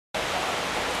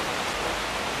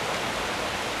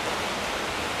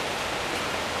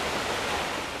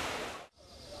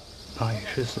8月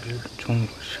14日中午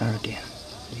12点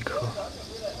1刻。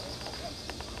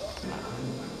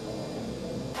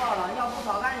要不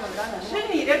扫干净咱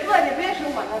是你的个的，别说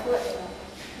我那个。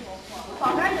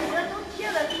扫干净人都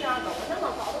贴在地上走，这么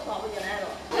扫都扫不进来都。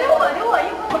给我一会儿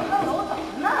我上楼怎么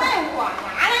呢？哎，我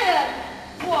拿那个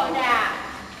过去。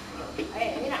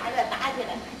哎，你俩这打起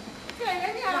来，这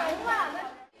人家话那。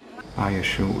 8月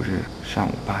15日上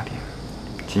午8点，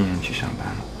今年去上班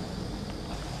了。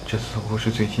这似乎是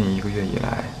最近1个月以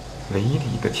来唯一的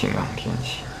一个晴朗天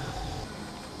气。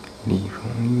李荣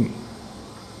玉。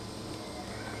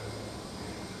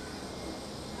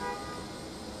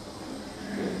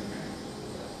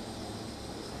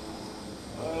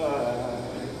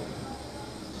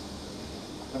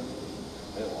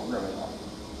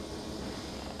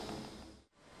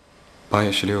8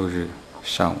月16日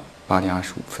上午8点25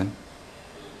分，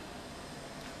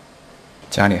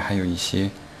家里还有一些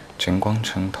陈光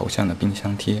诚头像的冰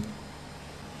箱贴，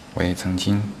我也曾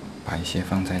经把一些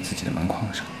放在自己的门框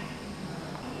上。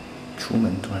出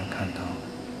门突然看到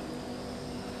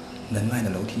门外的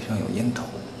楼梯上有烟头，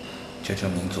这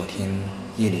证明昨天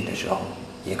夜里的时候，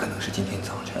也可能是今天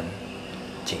早晨，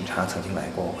警察曾经来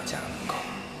过我家门口。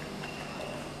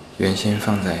原先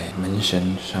放在门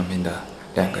神上面的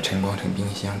2个陈光诚冰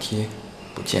箱贴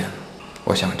不见了，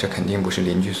我想这肯定不是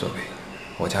邻居所为。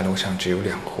我家楼上只有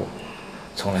2户，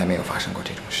从来没有发生过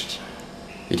这种事情，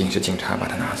一定是警察把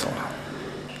它拿走了。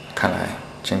看来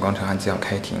陈光诚案子要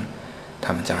开庭，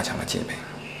他们加强了戒备。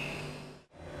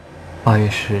8月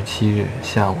17日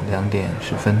下午2点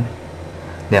10分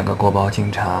，2个国保警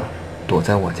察躲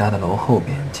在我家的楼后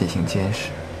边进行监视，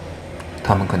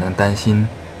他们可能担心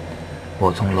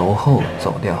我从楼后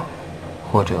走掉，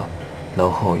或者楼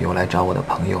后有来找我的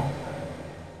朋友。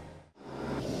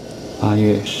8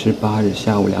月18日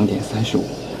下午2点35，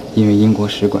因为英国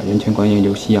使馆人权官员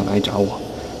刘希要来找我，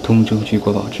通州区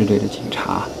国保支队的警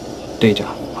察队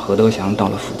长何德祥到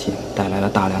了附近，带来了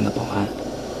大量的保安，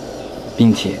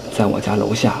并且在我家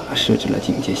楼下设置了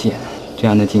警戒线。这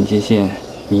样的警戒线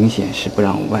明显是不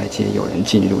让外界有人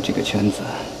进入这个圈子，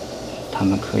他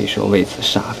们可以说为此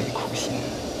煞费苦心。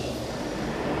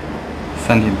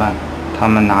3点半，他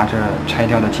们拿着拆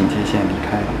掉的警戒线离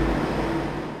开了。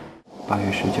8月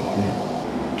19日，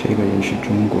这个人是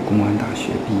中国公安大学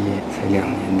毕业才2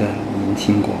年的年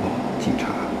轻国保警察。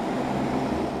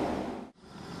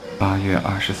8月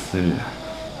24日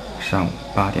上午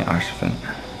8点20分，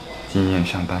今夜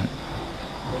上班，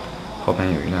后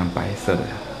边有一辆白色的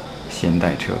现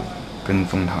代车跟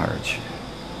踪他而去。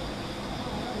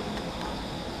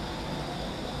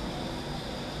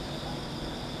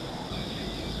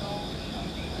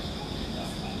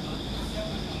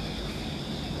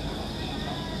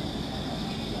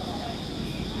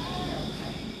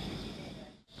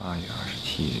8月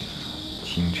27日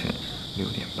清晨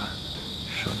6点半，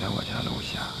守在我家楼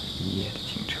下1夜的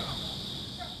警车。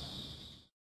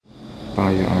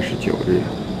8月29日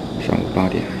上午8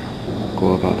点，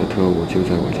国保的特务就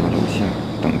在我家楼下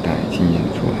等待金燕的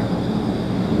出来。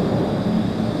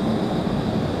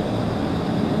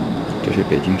这是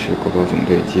北京市国保总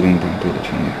队机动党队的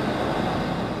成员。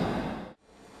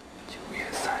9月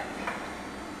3日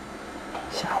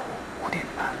下午5点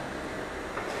半。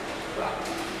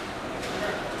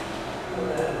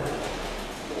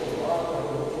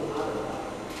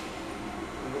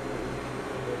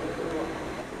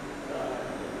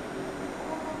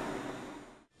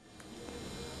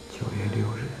9月6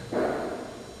日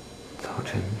早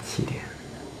晨7点，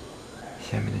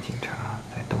下面的警察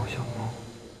在逗小猫。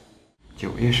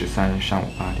9月13日上午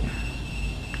8点，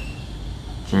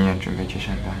今夜准备去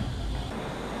上班。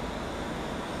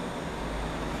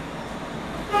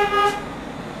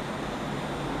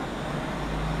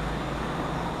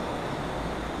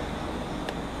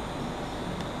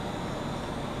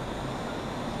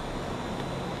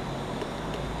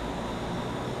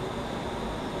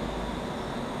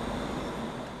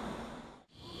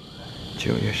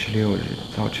9月16日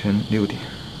早晨6点，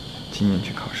今年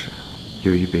去考试。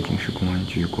由于北京市公安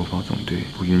局国保总队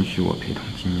不允许我陪同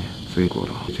今年，所以国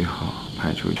保最好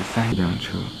派出3辆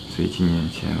车随今年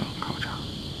前往考察。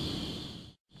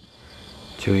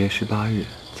9月18日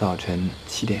早晨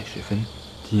7点10分，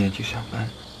今年去上班，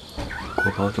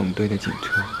国保总队的警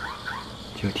车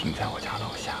就停在我家楼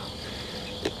下。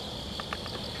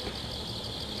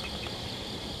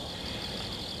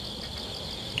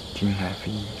京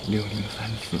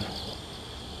FE6034，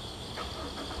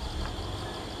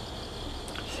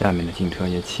下面的警车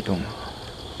也启动了。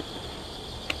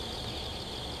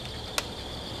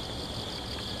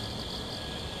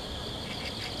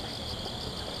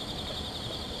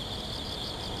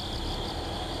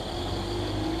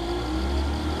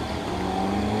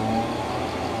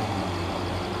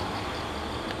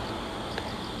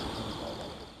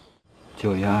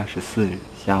9月24日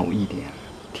下午1点，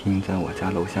停在我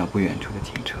家楼下不远处的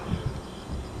警车。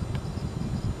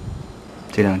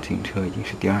这辆警车已经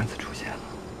是第2次出现了。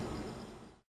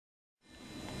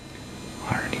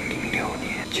2006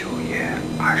年9月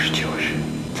29日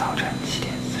早晨7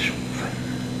点45分，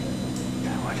在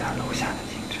我家楼下的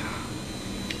警察，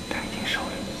他已经守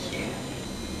了1夜。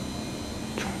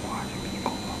中华人民共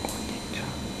和国警察。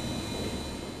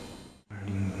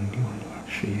2006年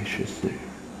10月14日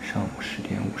上午10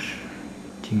点50，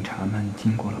警察们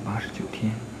经过了89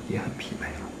天，也很疲惫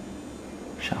了，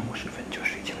上午时分就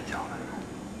睡起了觉来。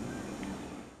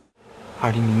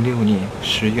2006年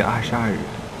10月22日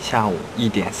下午1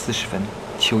点40分，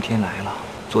秋天来了，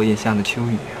昨夜下的秋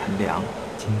雨很凉，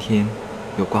今天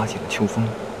又刮起了秋风。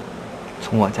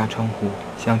从我家窗户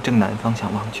向正南方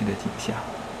向望去的景象，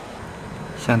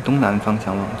向东南方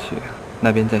向望去，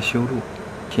那边在修路，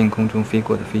天空中飞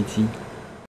过的飞机